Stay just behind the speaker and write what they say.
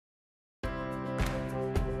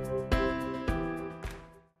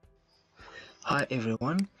Hi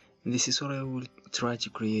everyone, in this tutorial I will try to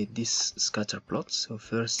create this scatter plot. So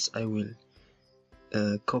first I will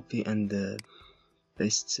copy and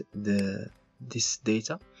paste this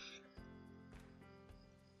data.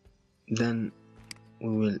 Then we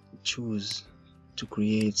will choose to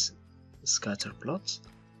create scatter plots.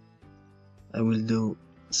 I will do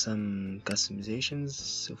some customizations.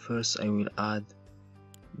 So first I will add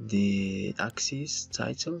the axis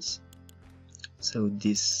titles. So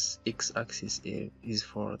this x-axis is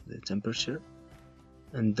for the temperature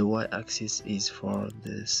and the y-axis is for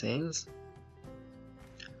the sales.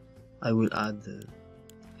 I will add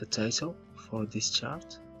a title for this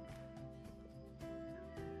chart.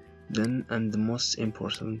 Then, and most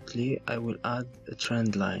importantly, I will add a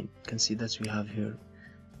trend line. You can see that we have here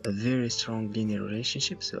a very strong linear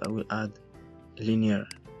relationship, so I will add a linear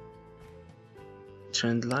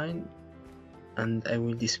trend line, and I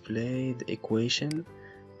will display the equation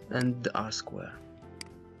and the R square.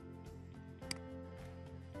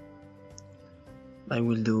 I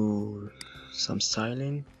will do some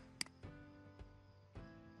styling.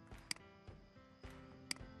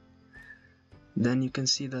 Then you can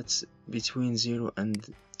see that between 0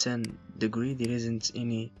 and 10 degree there isn't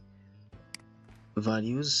any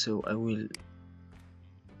values, so I will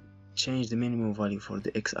change the minimum value for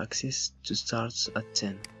the x-axis to start at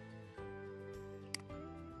 10.